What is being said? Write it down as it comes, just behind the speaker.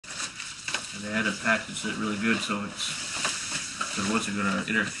And they had to package it really good so it wasn't going to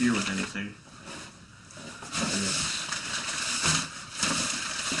interfere with anything.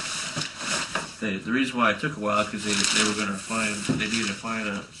 The reason why it took a while because they were going to they needed to find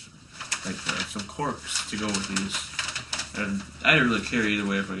some corks to go with these, and I didn't really care either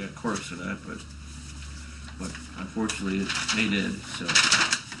way if I got corks or not, but unfortunately they did. So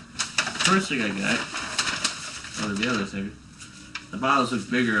first thing I got, or the other thing, the bottles look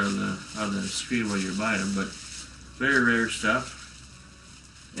bigger on the screen when you're buying them, but very rare stuff.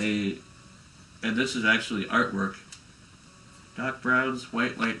 And this is actually artwork. Doc Brown's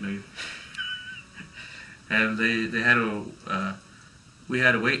White Lightning. And they had we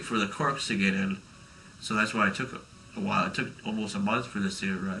had to wait for the corks to get in, so that's why it took a while. It took almost a month for this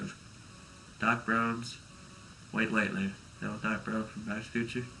to arrive. Doc Brown's White Lightning. No, Doc Brown from Back to the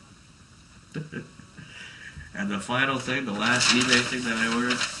Future. And the final thing, the last eBay thing that I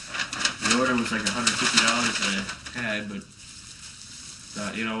ordered, the order was like $150 that I had, but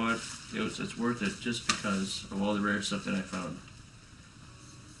you know what? It's worth it just because of all the rare stuff that I found.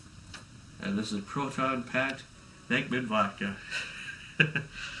 And this is proton packed Venkman vodka.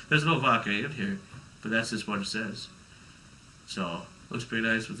 There's no vodka in here, but that's just what it says. So looks pretty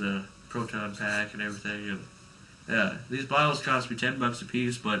nice with the proton pack and everything. And yeah, these bottles cost me $10 a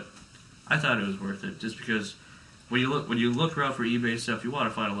piece, but I thought it was worth it just because when you look around for eBay stuff, you want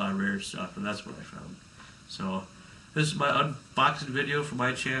to find a lot of rare stuff, and that's what I found. So this is my unboxing video for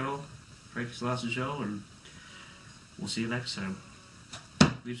my channel, Franky's Lost Show, and we'll see you next time.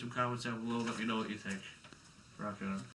 Leave some comments down below. Let me know what you think. Rock on.